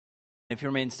If you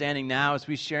remain standing now as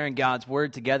we share in God's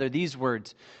Word together, these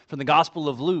words from the Gospel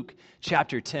of Luke,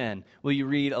 chapter 10, will you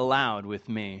read aloud with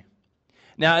me?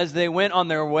 Now, as they went on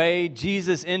their way,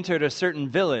 Jesus entered a certain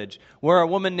village where a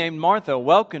woman named Martha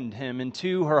welcomed him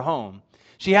into her home.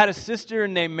 She had a sister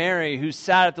named Mary who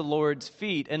sat at the Lord's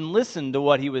feet and listened to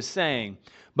what he was saying.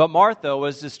 But Martha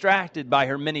was distracted by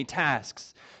her many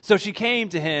tasks. So she came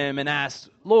to him and asked,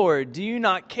 "Lord, do you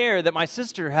not care that my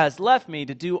sister has left me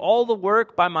to do all the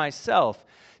work by myself?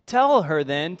 Tell her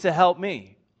then to help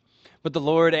me." But the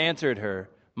Lord answered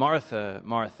her, "Martha,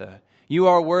 Martha, you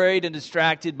are worried and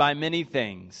distracted by many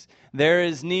things. There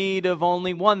is need of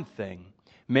only one thing.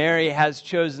 Mary has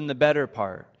chosen the better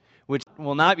part, which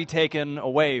will not be taken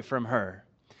away from her."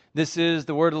 This is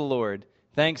the word of the Lord.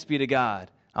 Thanks be to God.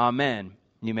 Amen.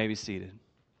 You may be seated.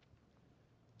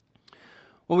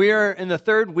 Well, we are in the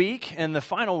third week and the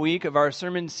final week of our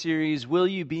sermon series, Will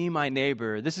You Be My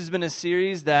Neighbor? This has been a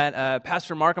series that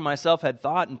Pastor Mark and myself had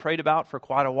thought and prayed about for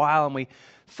quite a while, and we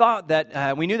thought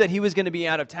that we knew that he was going to be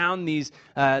out of town these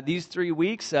 3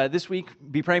 weeks. This week,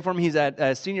 be praying for him. He's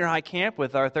at senior high camp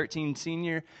with our 13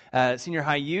 senior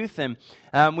high youth, and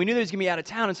we knew that he was going to be out of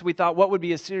town, and so we thought, what would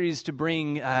be a series to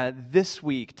bring this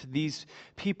week to these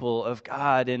people of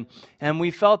God? And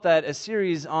we felt that a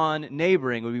series on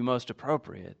neighboring would be most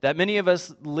appropriate. That many of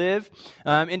us live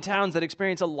in towns that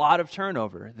experience a lot of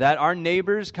turnover, that our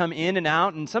neighbors come in and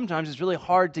out, and sometimes it's really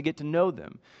hard to get to know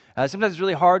them. Sometimes it's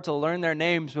really hard to learn their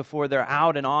names before they're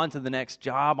out and on to the next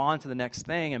job, on to the next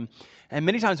thing. And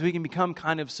many times we can become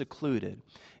kind of secluded.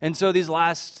 And so these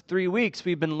last 3 weeks,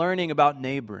 we've been learning about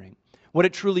neighboring, what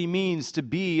it truly means to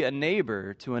be a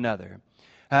neighbor to another.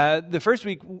 The first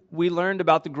week, we learned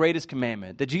about the greatest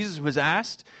commandment, that Jesus was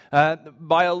asked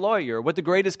by a lawyer what the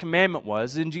greatest commandment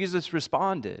was, and Jesus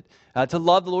responded, to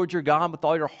love the Lord your God with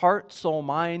all your heart, soul,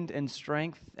 mind, and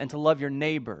strength, and to love your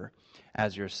neighbor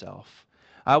as yourself.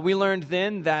 We learned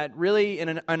then that really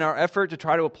in our effort to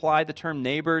try to apply the term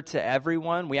neighbor to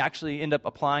everyone, we actually end up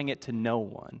applying it to no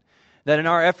one. That in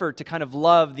our effort to kind of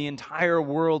love the entire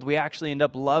world, we actually end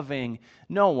up loving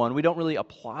no one. We don't really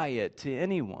apply it to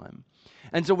anyone.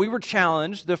 And so we were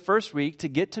challenged the first week to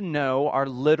get to know our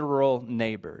literal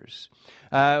neighbors.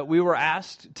 We were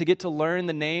asked to get to learn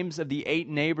the names of the 8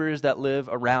 neighbors that live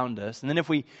around us. And then if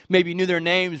we maybe knew their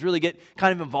names, really get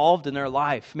kind of involved in their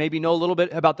life. Maybe know a little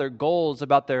bit about their goals,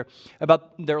 about their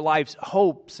life's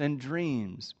hopes and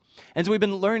dreams. And so we've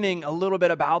been learning a little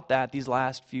bit about that these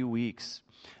last few weeks.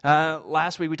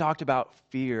 Last week we talked about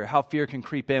fear, how fear can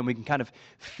creep in. We can kind of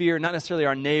fear not necessarily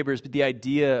our neighbors, but the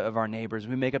idea of our neighbors.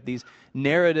 We make up these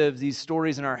narratives, these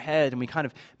stories in our head, and we kind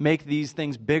of make these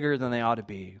things bigger than they ought to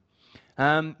be.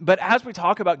 But as we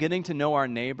talk about getting to know our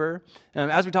neighbor,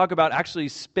 as we talk about actually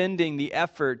spending the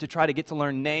effort to try to get to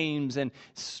learn names and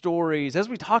stories, as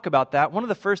we talk about that, one of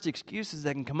the first excuses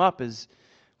that can come up is,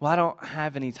 well, I don't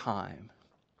have any time.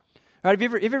 Right? Have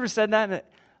you ever said that?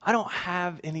 I don't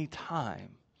have any time.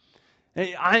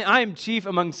 I am chief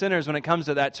among sinners when it comes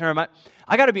to that term.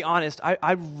 I got to be honest,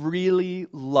 I really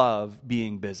love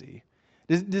being busy.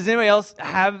 Does anybody else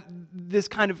have this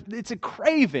kind of, it's a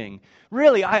craving.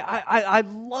 Really, I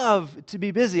love to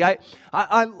be busy.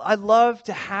 I love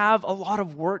to have a lot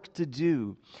of work to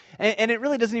do. And it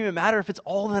really doesn't even matter if it's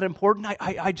all that important.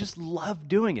 I just love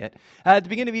doing it. At the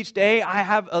beginning of each day, I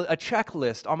have a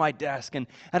checklist on my desk, and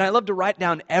I love to write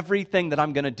down everything that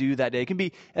I'm going to do that day. It can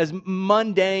be as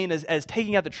mundane as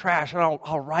taking out the trash, and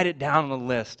I'll write it down on the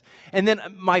list. And then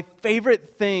my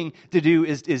favorite thing to do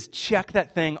is check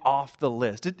that thing off the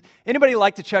list. Anybody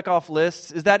like to check off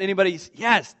lists? Is that anybody's?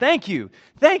 Yes, thank you.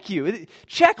 Thank you.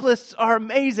 Checklists are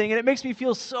amazing, and it makes me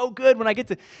feel so good when I get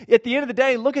to, at the end of the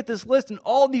day, look at this list, and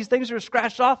all these things are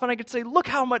scratched off, and I get to say, look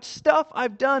how much stuff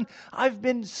I've done. I've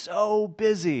been so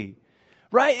busy,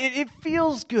 right? It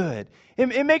feels good.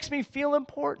 It makes me feel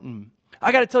important.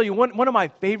 I got to tell you, one of my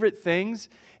favorite things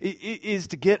is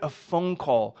to get a phone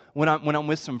call when I'm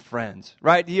with some friends,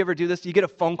 right? Do you ever do this? You get a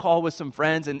phone call with some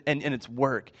friends, and it's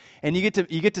work, and you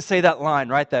get to say that line,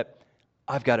 right? That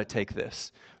I've got to take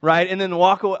this, right? And then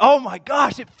walk away. Oh my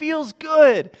gosh, it feels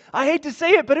good. I hate to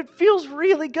say it, but it feels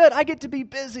really good. I get to be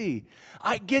busy.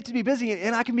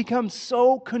 And I can become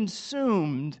so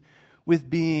consumed with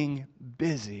being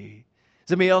busy.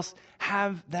 Does anybody else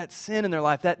have that sin in their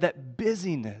life, that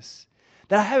busyness?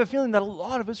 That I have a feeling that a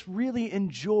lot of us really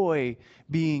enjoy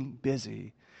being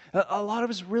busy. A lot of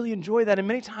us really enjoy that, and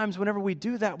many times whenever we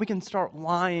do that, we can start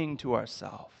lying to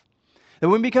ourselves. That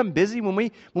when we become busy, when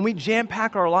we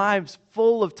jam-pack our lives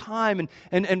full of time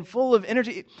and full of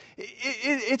energy,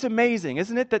 it's amazing,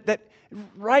 isn't it? That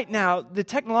right now, the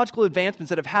technological advancements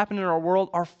that have happened in our world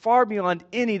are far beyond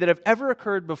any that have ever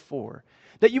occurred before.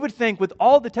 That you would think with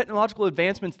all the technological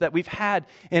advancements that we've had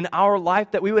in our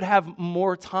life that we would have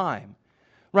more time.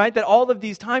 Right? That all of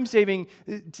these time-saving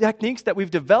techniques that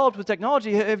we've developed with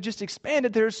technology have just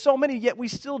expanded. There are so many, yet we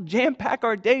still jam-pack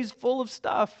our days full of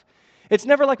stuff. It's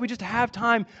never like we just have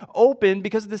time open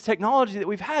because of this technology that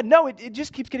we've had. No, it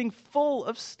just keeps getting full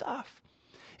of stuff.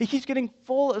 It keeps getting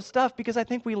full of stuff because I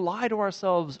think we lie to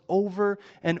ourselves over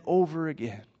and over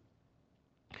again.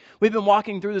 We've been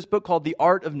walking through this book called The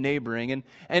Art of Neighboring,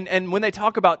 and when they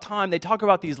talk about time, they talk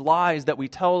about these lies that we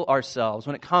tell ourselves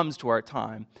when it comes to our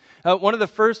time. One of the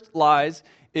first lies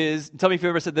is, tell me if you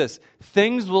ever said this,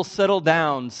 things will settle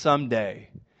down someday.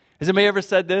 Has anybody ever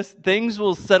said this? Things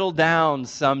will settle down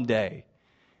someday.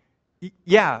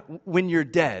 Yeah, when you're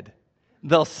dead,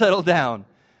 they'll settle down,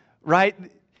 right?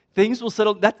 Things will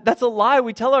settle. That's a lie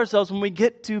we tell ourselves when we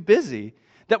get too busy,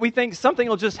 that we think something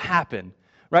will just happen.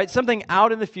 Right? Something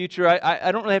out in the future. I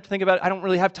don't really have to think about it. I don't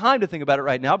really have time to think about it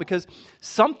right now because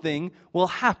something will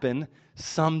happen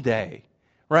someday.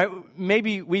 Right?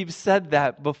 Maybe we've said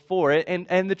that before.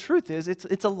 And the truth is,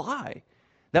 it's a lie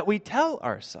that we tell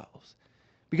ourselves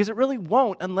because it really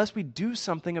won't unless we do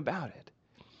something about it.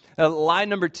 Lie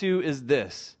number 2 is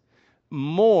this: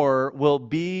 more will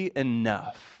be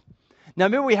enough. Now,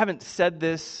 maybe we haven't said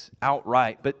this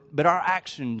outright, but our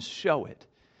actions show it.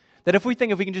 That if we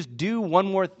can just do one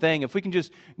more thing, if we can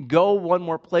just go one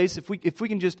more place, if we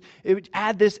can just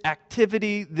add this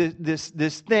activity,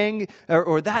 this thing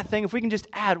or that thing, if we can just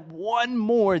add one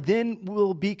more, then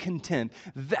we'll be content.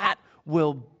 That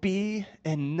will be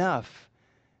enough.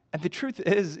 And the truth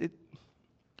is,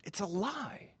 it's a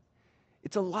lie.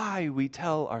 It's a lie we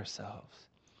tell ourselves.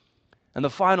 And the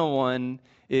final one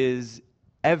is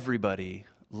everybody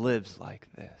lives like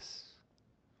this.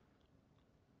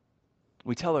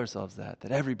 We tell ourselves that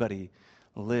everybody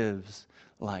lives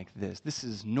like this. This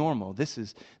is normal. This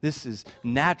is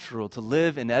natural to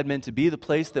live in Edmond, to be the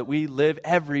place that we live.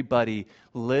 Everybody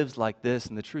lives like this,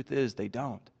 and the truth is they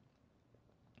don't.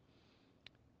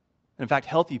 In fact,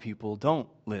 healthy people don't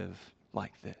live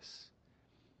like this.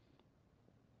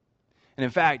 And in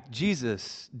fact,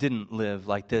 Jesus didn't live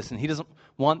like this, and he doesn't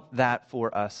want that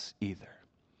for us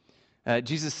either.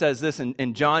 Jesus says this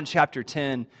in John chapter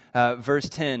 10, verse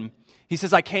 10. He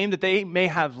says, I came that they may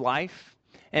have life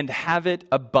and have it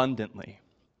abundantly.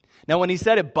 Now, when he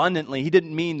said abundantly, he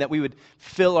didn't mean that we would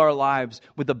fill our lives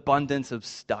with abundance of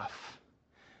stuff.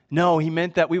 No, he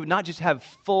meant that we would not just have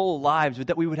full lives, but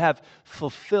that we would have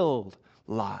fulfilled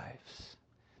lives.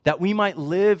 That we might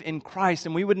live in Christ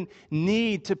and we wouldn't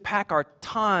need to pack our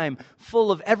time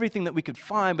full of everything that we could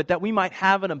find, but that we might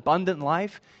have an abundant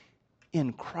life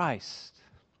in Christ.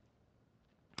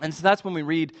 And so that's when we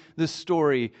read the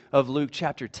story of Luke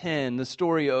chapter 10, the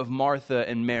story of Martha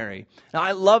and Mary. Now,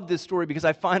 I love this story because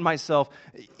I find myself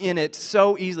in it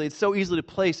so easily. It's so easy to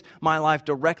place my life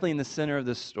directly in the center of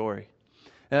this story.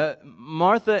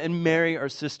 Martha and Mary are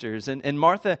sisters, and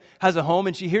Martha has a home,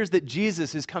 and she hears that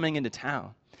Jesus is coming into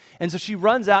town. And so she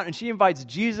runs out, and she invites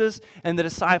Jesus and the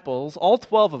disciples, all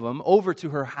 12 of them, over to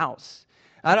her house.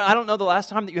 I don't know the last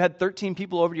time that you had 13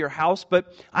 people over to your house,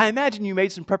 but I imagine you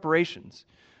made some preparations.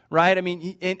 Right? I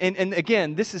mean, and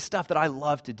again, this is stuff that I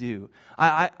love to do.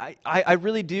 I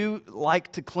really do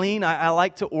like to clean. I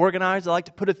like to organize. I like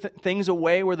to put things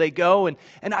away where they go. And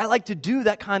I like to do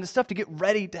that kind of stuff to get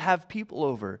ready to have people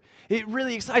over. It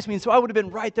really excites me. And so I would have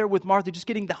been right there with Martha, just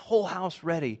getting the whole house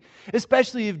ready,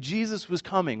 especially if Jesus was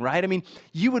coming, right? I mean,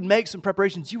 you would make some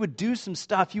preparations. You would do some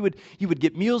stuff. You would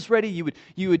get meals ready. You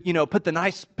would put the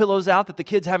nice pillows out that the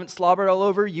kids haven't slobbered all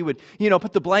over. You would,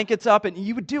 put the blankets up, and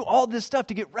you would do all this stuff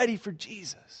to get ready for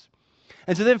Jesus.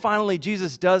 And so then finally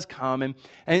Jesus does come,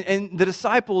 and the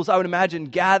disciples, I would imagine,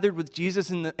 gathered with Jesus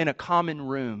in a common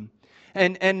room.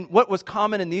 And what was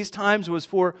common in these times was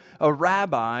for a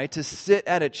rabbi to sit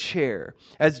at a chair.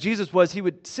 As Jesus was, he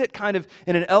would sit kind of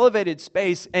in an elevated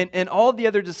space, and all the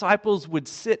other disciples would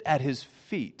sit at his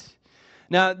feet.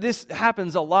 Now, this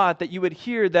happens a lot, that you would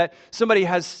hear that somebody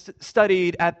has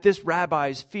studied at this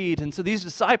rabbi's feet. And so these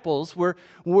disciples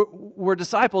were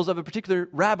disciples of a particular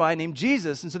rabbi named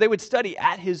Jesus. And so they would study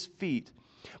at his feet.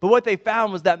 But what they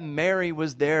found was that Mary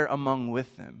was there among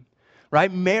with them.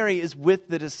 Right? Mary is with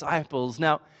the disciples.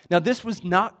 Now this was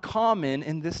not common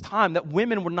in this time, that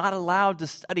women were not allowed to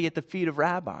study at the feet of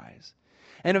rabbis.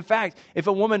 And in fact, if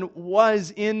a woman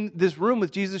was in this room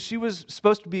with Jesus, she was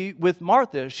supposed to be with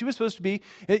Martha. She was supposed to be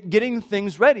getting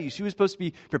things ready. She was supposed to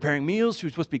be preparing meals. She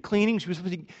was supposed to be cleaning. She was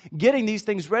supposed to be getting these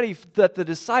things ready that the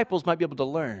disciples might be able to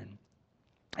learn.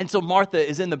 And so Martha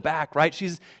is in the back, right?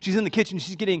 She's in the kitchen.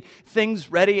 She's getting things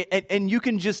ready. And you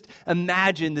can just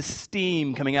imagine the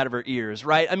steam coming out of her ears,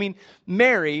 right? I mean,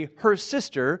 Mary, her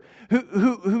sister,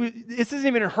 who this isn't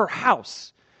even her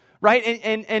house, right?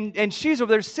 And she's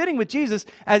over there sitting with Jesus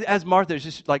as Martha is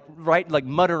just like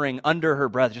muttering under her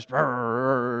breath, just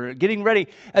getting ready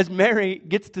as Mary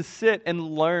gets to sit and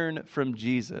learn from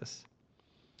Jesus.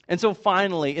 And so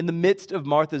finally, in the midst of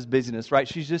Martha's busyness, right,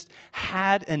 she's just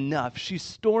had enough. She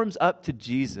storms up to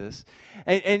Jesus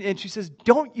and she says,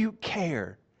 "Don't you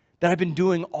care that I've been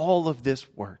doing all of this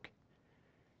work?"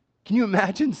 Can you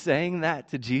imagine saying that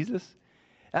to Jesus?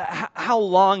 How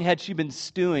long had she been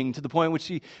stewing to the point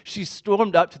which she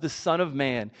stormed up to the Son of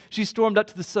Man? She stormed up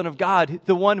to the Son of God,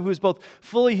 the one who is both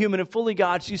fully human and fully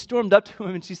God. She stormed up to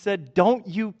him and she said, "Don't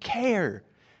you care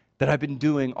that I've been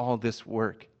doing all this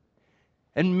work?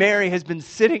 And Mary has been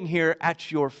sitting here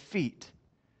at your feet."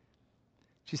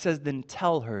 She says, "Then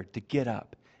tell her to get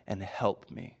up and help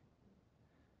me."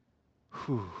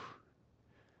 Whew.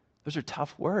 Those are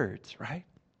tough words, right?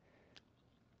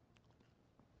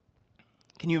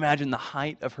 Can you imagine the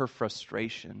height of her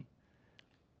frustration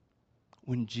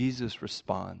when Jesus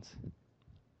responds,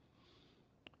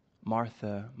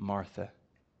 "Martha, Martha,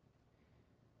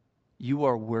 you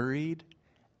are worried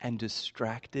and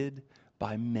distracted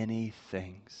by many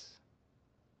things.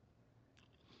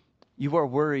 You are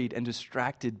worried and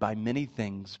distracted by many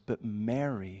things, but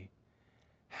Mary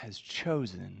has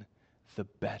chosen the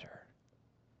better."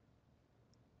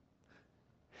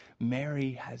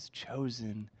 Mary has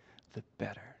chosen the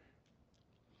better.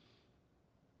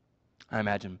 I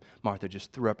imagine Martha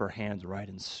just threw up her hands, right,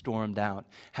 and stormed out,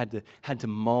 had to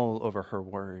mull over her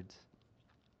words,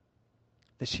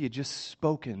 that she had just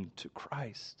spoken to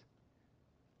Christ.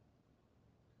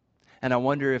 And I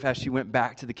wonder if as she went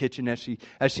back to the kitchen, as she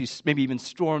maybe even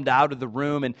stormed out of the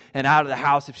room and out of the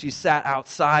house, if she sat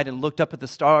outside and looked up at the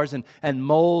stars and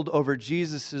mulled over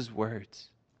Jesus'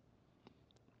 words.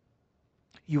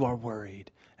 You are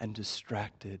worried and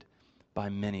distracted by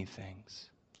many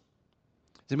things.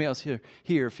 Does anybody else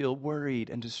here feel worried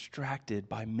and distracted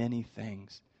by many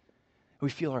things?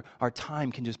 We feel our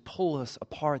time can just pull us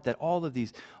apart, that all of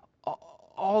these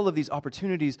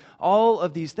opportunities, all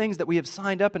of these things that we have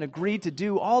signed up and agreed to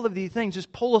do, all of these things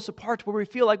just pull us apart to where we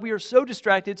feel like we are so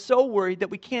distracted, so worried that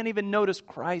we can't even notice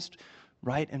Christ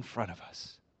right in front of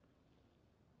us.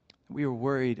 We are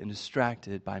worried and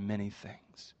distracted by many things.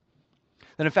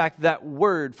 And in fact, that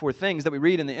word for things that we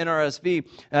read in the NRSV,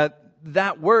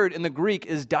 that word in the Greek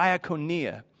is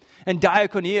diakonia. And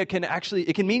diakonia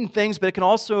can mean things, but it can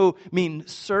also mean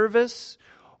service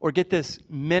or, get this,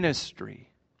 ministry.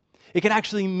 It can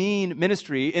actually mean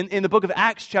ministry. In the book of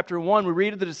Acts chapter 1, we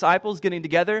read of the disciples getting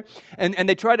together, and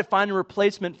they try to find a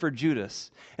replacement for Judas.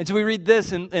 And so we read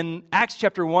this in Acts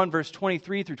chapter 1, verse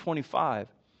 23 through 25.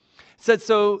 It said,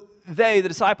 "So they, the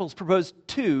disciples, proposed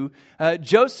two,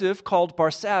 Joseph called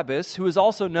Barsabbas, who is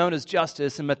also known as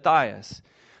Justus, and Matthias.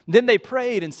 Then they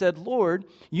prayed and said, 'Lord,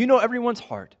 you know everyone's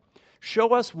heart. Show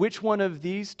us which one of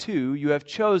these two you have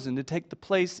chosen to take the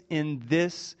place in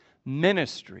this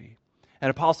ministry,' and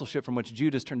apostleship from which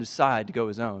Judas turned aside to go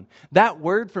his own." That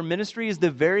word for ministry is the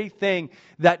very thing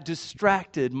that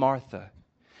distracted Martha.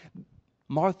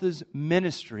 Martha's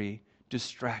ministry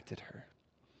distracted her.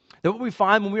 That what we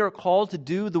find when we are called to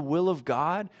do the will of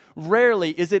God,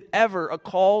 rarely is it ever a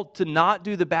call to not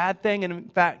do the bad thing and in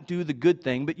fact do the good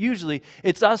thing, but usually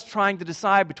it's us trying to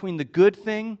decide between the good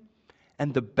thing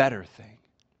and the better thing.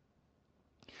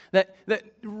 That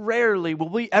rarely will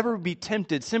we ever be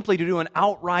tempted simply to do an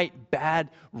outright bad,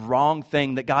 wrong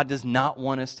thing that God does not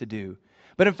want us to do.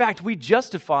 But in fact, we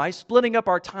justify splitting up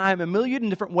our time a million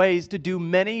different ways to do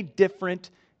many different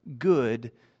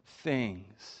good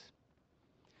things.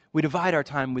 We divide our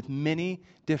time with many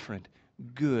different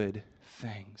good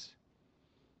things.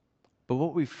 But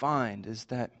what we find is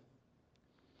that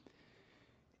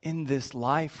in this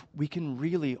life, we can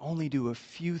really only do a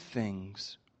few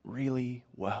things really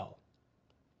well.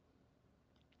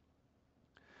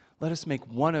 Let us make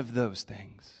one of those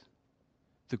things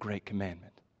the great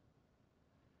commandment.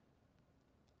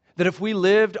 That if we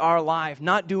lived our life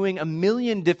not doing a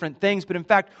million different things, but in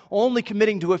fact only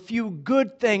committing to a few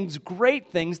good things,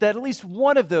 great things, that at least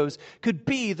one of those could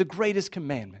be the greatest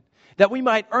commandment. That we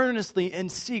might earnestly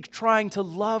and seek trying to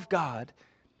love God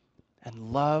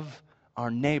and love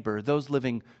our neighbor, those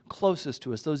living closest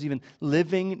to us, those even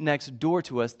living next door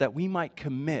to us, that we might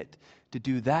commit to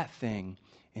do that thing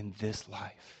in this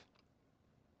life.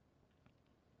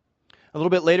 A little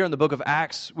bit later in the book of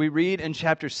Acts, we read in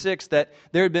chapter 6 that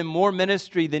there had been more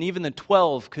ministry than even the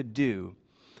 12 could do.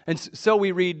 And so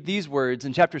we read these words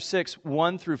in chapter 6,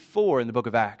 1 through 4 in the book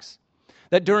of Acts.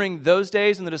 That during those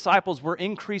days when the disciples were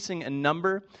increasing in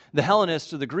number, the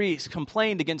Hellenists or the Greeks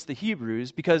complained against the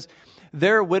Hebrews because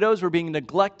their widows were being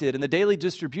neglected in the daily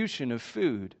distribution of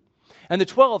food. And the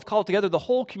 12 called together the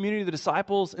whole community of the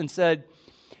disciples and said,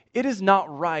 "It is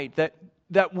not right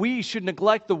that we should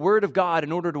neglect the word of God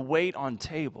in order to wait on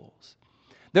tables.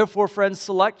 Therefore, friends,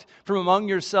 select from among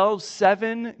yourselves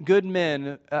 7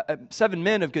 men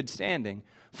of good standing,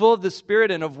 full of the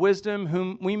Spirit and of wisdom,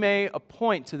 whom we may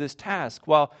appoint to this task,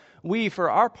 while we, for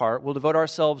our part, will devote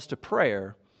ourselves to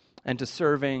prayer and to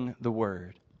serving the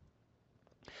word."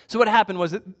 So what happened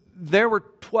was that there were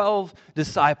 12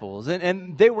 disciples,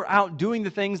 and they were out doing the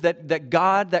things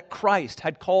that Christ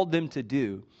had called them to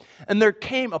do. And there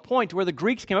came a point where the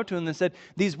Greeks came up to them and said,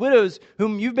 "These widows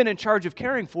whom you've been in charge of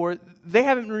caring for, they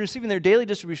haven't been receiving their daily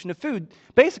distribution of food.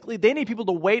 Basically, they need people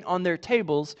to wait on their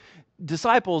tables.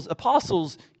 Disciples,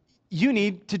 apostles, you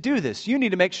need to do this. You need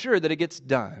to make sure that it gets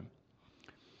done."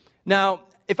 Now,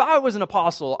 if I was an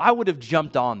apostle, I would have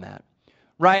jumped on that.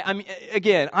 Right? I mean,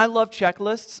 again, I love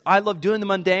checklists. I love doing the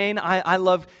mundane. I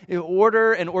love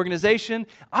order and organization.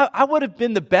 I would have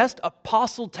been the best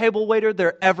apostle table waiter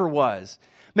there ever was.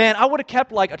 Man, I would have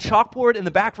kept like a chalkboard in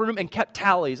the back room and kept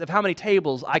tallies of how many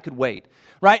tables I could wait.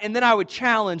 Right? And then I would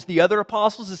challenge the other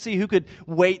apostles to see who could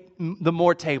wait the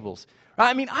more tables. Right?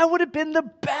 I mean, I would have been the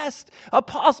best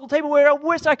apostle table waiter. I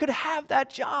wish I could have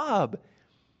that job.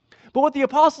 But what the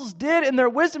apostles did in their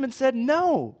wisdom and said,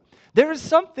 no. There is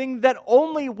something that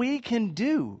only we can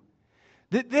do.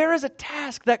 That there is a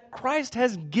task that Christ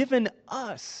has given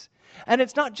us. And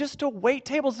it's not just to wait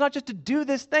tables, it's not just to do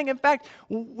this thing. In fact,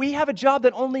 we have a job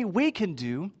that only we can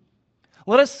do.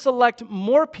 Let us select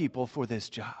more people for this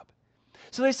job.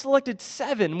 So they selected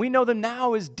 7. We know them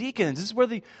now as deacons. This is where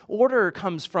the order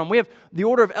comes from. We have the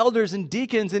order of elders and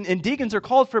deacons, and deacons are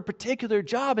called for a particular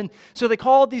job. And so they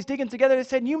called these deacons together and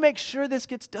said, "You make sure this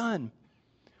gets done.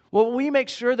 Well, we make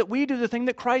sure that we do the thing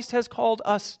that Christ has called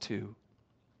us to."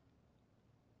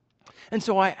 And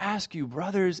so I ask you,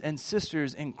 brothers and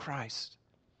sisters in Christ,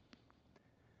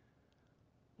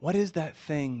 what is that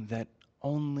thing that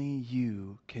only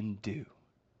you can do?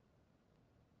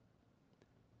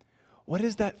 What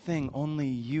is that thing only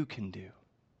you can do?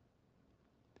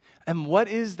 And what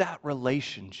is that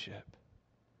relationship?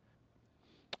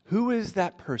 Who is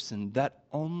that person that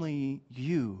only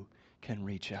you can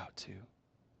reach out to?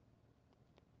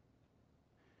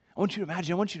 I want you to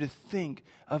imagine, I want you to think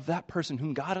of that person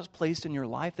whom God has placed in your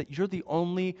life, that you're the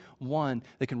only one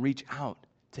that can reach out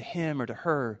to him or to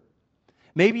her.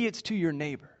 Maybe it's to your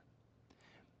neighbor.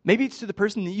 Maybe it's to the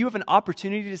person that you have an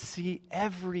opportunity to see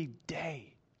every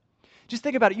day. Just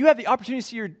think about it. You have the opportunity to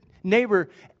see your neighbor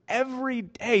every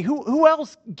day. Who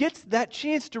else gets that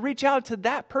chance to reach out to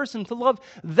that person, to love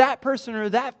that person or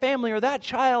that family or that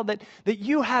child, that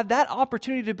you have that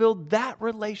opportunity to build that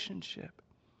relationship?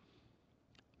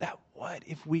 That what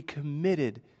if we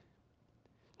committed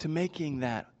to making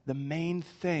that the main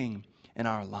thing in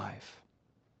our life?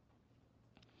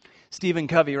 Stephen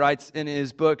Covey writes in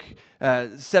his book,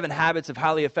 7 Habits of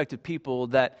Highly Effective People,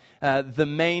 that the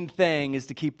main thing is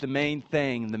to keep the main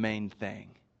thing the main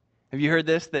thing. Have you heard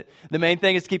this? That the main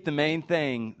thing is to keep the main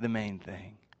thing the main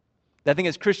thing. I think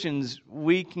as Christians,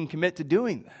 we can commit to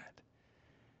doing that.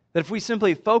 That if we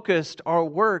simply focused our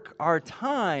work, our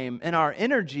time, and our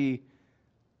energy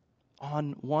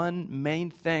on one main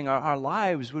thing, our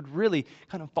lives would really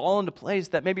kind of fall into place,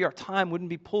 that maybe our time wouldn't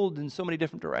be pulled in so many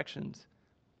different directions.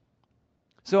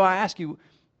 So I ask you,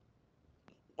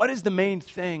 what is the main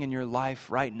thing in your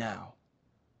life right now?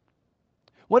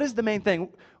 What is the main thing?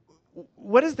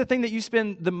 What is the thing that you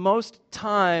spend the most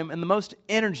time and the most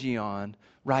energy on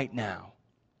right now?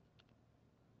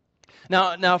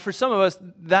 Now, for some of us,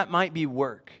 that might be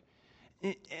work.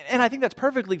 And I think that's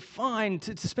perfectly fine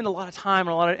to spend a lot of time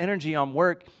and a lot of energy on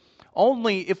work,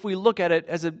 only if we look at it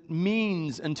as a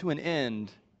means unto an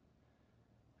end,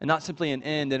 and not simply an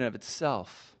end in and of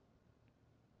itself.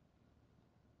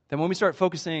 Then when we start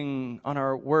focusing on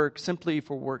our work simply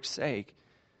for work's sake,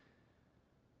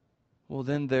 well,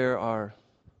 then there are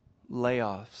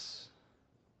layoffs.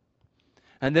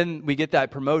 And then we get that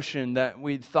promotion that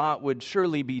we thought would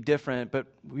surely be different, but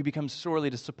we become sorely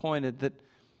disappointed that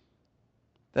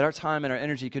our time and our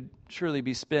energy could surely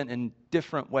be spent in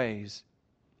different ways,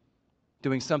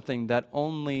 doing something that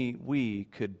only we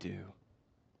could do.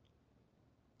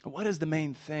 What is the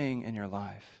main thing in your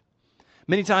life?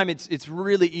 Many times it's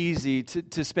really easy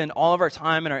to spend all of our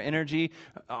time and our energy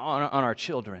on our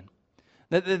children.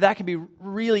 That can be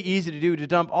really easy to do, to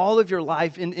dump all of your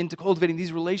life into cultivating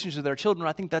these relationships with our children.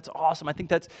 I think that's awesome. I think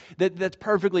that's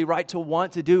perfectly right to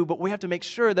want to do, but we have to make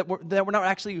sure that we're not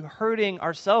actually hurting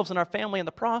ourselves and our family in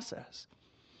the process.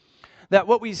 That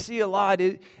what we see a lot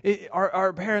is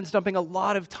our parents dumping a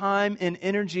lot of time and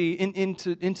energy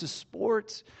into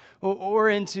sports or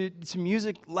into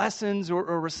music lessons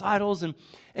or recitals, and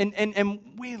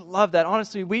we love that.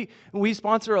 Honestly, we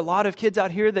sponsor a lot of kids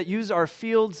out here that use our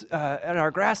fields and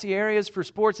our grassy areas for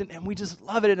sports, and we just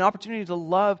love it, an opportunity to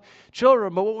love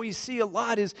children. But what we see a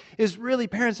lot is really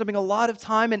parents dumping a lot of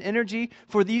time and energy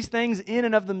for these things in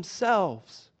and of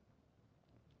themselves.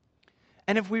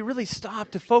 And if we really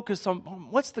stop to focus on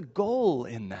what's the goal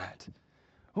in that,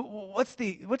 what's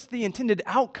the intended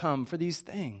outcome for these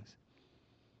things,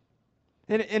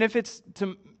 and if it's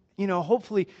to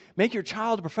hopefully make your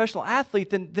child a professional athlete,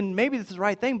 then maybe this is the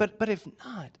right thing. But if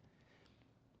not,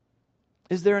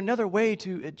 is there another way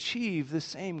to achieve the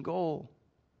same goal?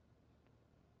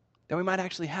 That we might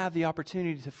actually have the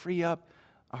opportunity to free up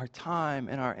our time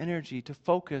and our energy to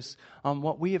focus on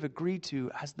what we have agreed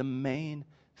to as the main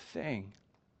thing.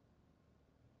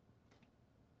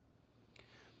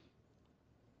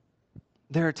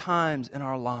 There are times in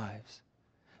our lives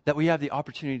that we have the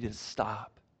opportunity to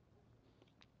stop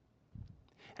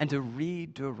and to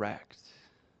redirect.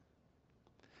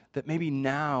 That maybe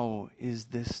now is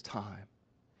this time.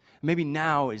 Maybe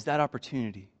now is that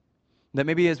opportunity. That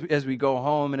maybe as we go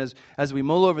home and as we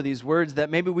mull over these words, that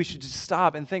maybe we should just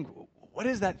stop and think, what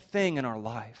is that thing in our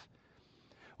life?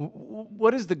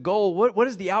 What is the goal? What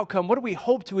is the outcome? What do we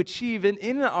hope to achieve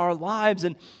in our lives?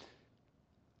 And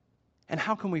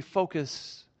how can we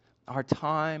focus our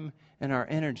time and our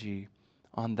energy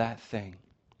on that thing?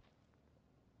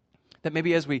 That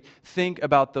maybe as we think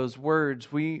about those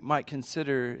words, we might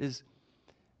consider, is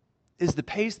the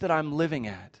pace that I'm living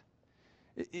at,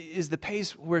 is the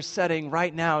pace we're setting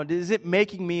right now, is it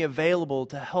making me available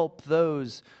to help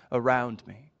those around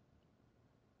me?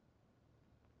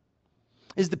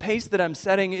 Is the pace that I'm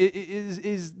setting,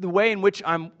 is the way in which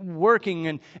I'm working,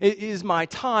 and is my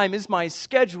time, is my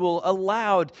schedule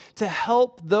allowed to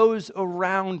help those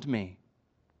around me?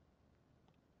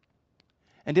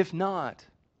 And if not,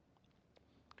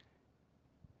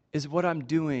 is what I'm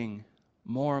doing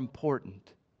more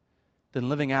important than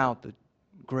living out the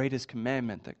greatest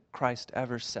commandment that Christ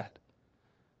ever set?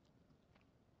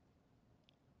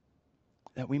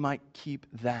 That we might keep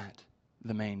that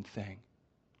the main thing.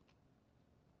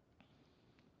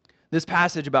 This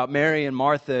passage about Mary and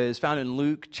Martha is found in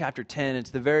Luke chapter 10.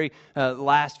 It's the very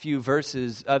last few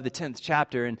verses of the 10th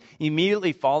chapter. And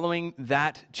immediately following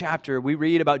that chapter, we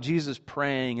read about Jesus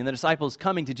praying and the disciples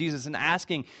coming to Jesus and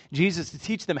asking Jesus to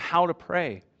teach them how to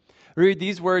pray. We read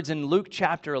these words in Luke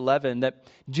chapter 11, that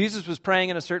Jesus was praying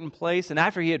in a certain place, and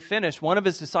after he had finished, one of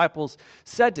his disciples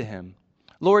said to him,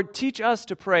 "Lord, teach us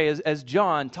to pray as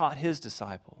John taught his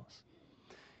disciples."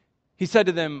 He said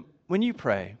to them, "When you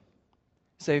pray,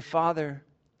 say, 'Father,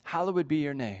 hallowed be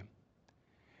your name.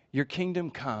 Your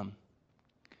kingdom come.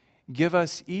 Give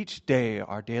us each day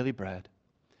our daily bread,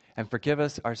 and forgive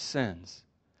us our sins,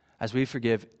 as we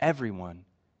forgive everyone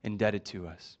indebted to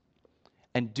us.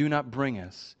 And do not bring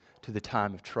us to the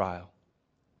time of trial.'"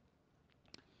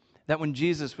 That when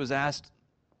Jesus was asked,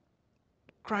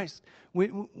 "Christ,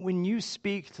 when you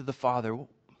speak to the Father,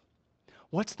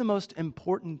 what's the most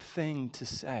important thing to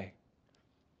say?"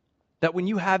 That when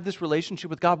you have this relationship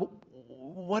with God,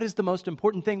 what is the most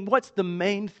important thing? What's the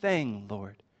main thing,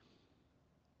 Lord?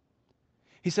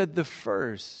 He said, the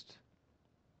first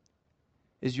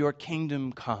is your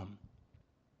kingdom come.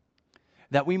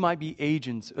 That we might be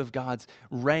agents of God's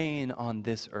reign on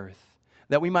this earth.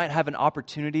 That we might have an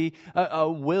opportunity, a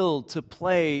will to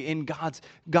play in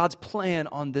God's plan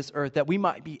on this earth. That we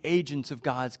might be agents of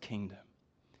God's kingdom.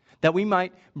 That we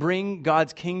might bring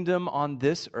God's kingdom on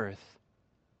this earth.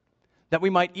 That we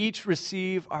might each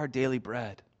receive our daily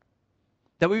bread.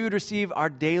 That we would receive our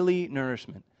daily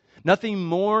nourishment. Nothing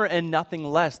more and nothing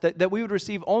less. That we would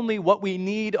receive only what we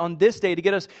need on this day to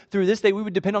get us through this day. We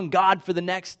would depend on God for the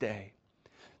next day.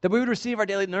 That we would receive our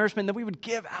daily nourishment, that we would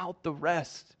give out the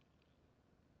rest.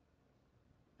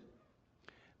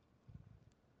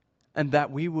 And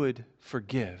that we would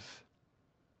forgive.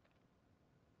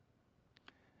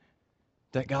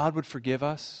 That God would forgive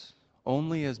us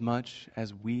only as much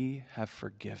as we have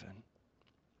forgiven.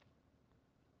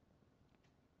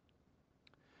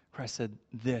 Christ said,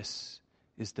 this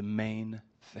is the main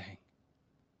thing.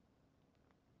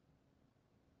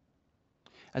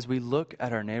 as we look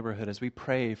at our neighborhood, as we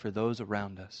pray for those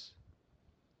around us,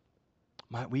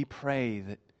 might we pray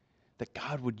that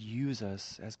God would use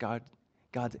us as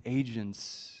God's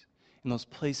agents in those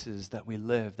places that we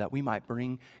live, that we might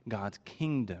bring God's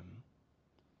kingdom,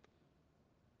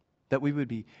 that we would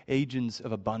be agents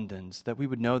of abundance, that we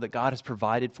would know that God has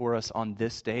provided for us on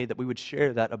this day, that we would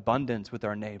share that abundance with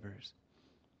our neighbors,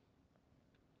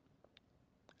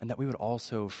 and that we would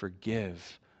also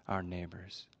forgive our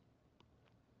neighbors.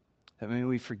 That maybe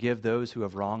we forgive those who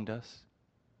have wronged us.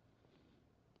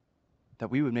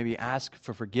 That we would maybe ask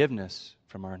for forgiveness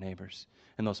from our neighbors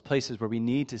in those places where we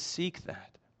need to seek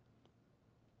that.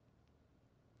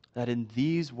 That in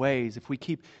these ways, if we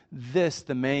keep this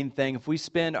the main thing, if we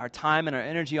spend our time and our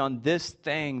energy on this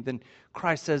thing, then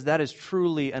Christ says that is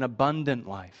truly an abundant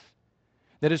life.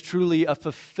 That is truly a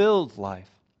fulfilled life.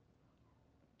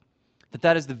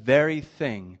 That is the very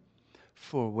thing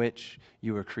for which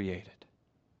you were created.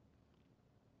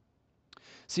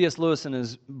 C.S. Lewis, in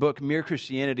his book Mere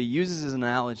Christianity, uses his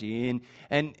analogy,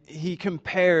 and he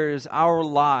compares our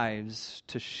lives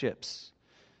to ships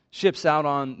out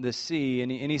on the sea. And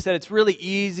he said it's really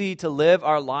easy to live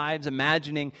our lives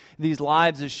imagining these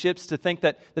lives as ships, to think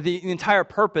that the entire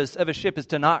purpose of a ship is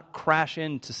to not crash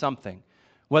into something.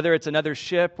 Whether it's another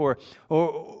ship or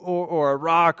a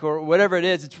rock or whatever it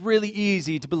is, it's really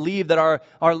easy to believe that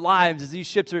our lives as these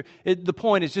ships the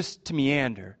point is just to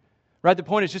meander. Right? The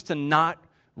point is just to not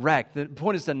wreck. The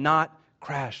point is to not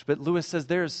crash. But Lewis says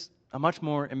there's a much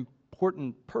more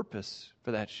important purpose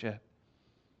for that ship.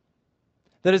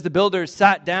 That as the builders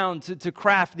sat down to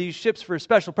craft these ships for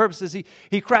special purposes,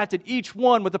 he crafted each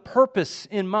one with a purpose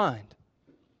in mind.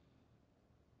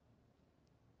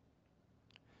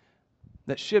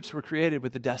 That ships were created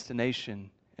with a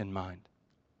destination in mind.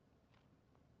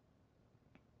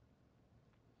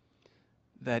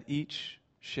 That each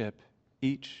ship,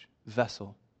 each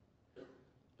vessel,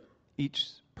 each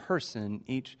person,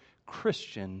 each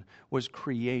Christian was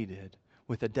created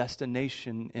with a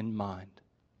destination in mind.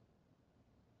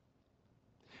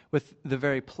 With the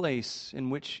very place in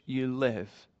which you live.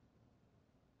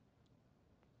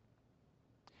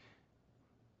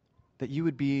 That you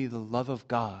would be the love of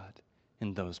God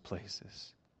in those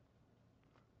places.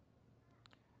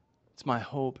 It's my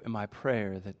hope and my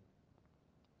prayer that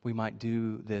we might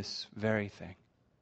do this very thing.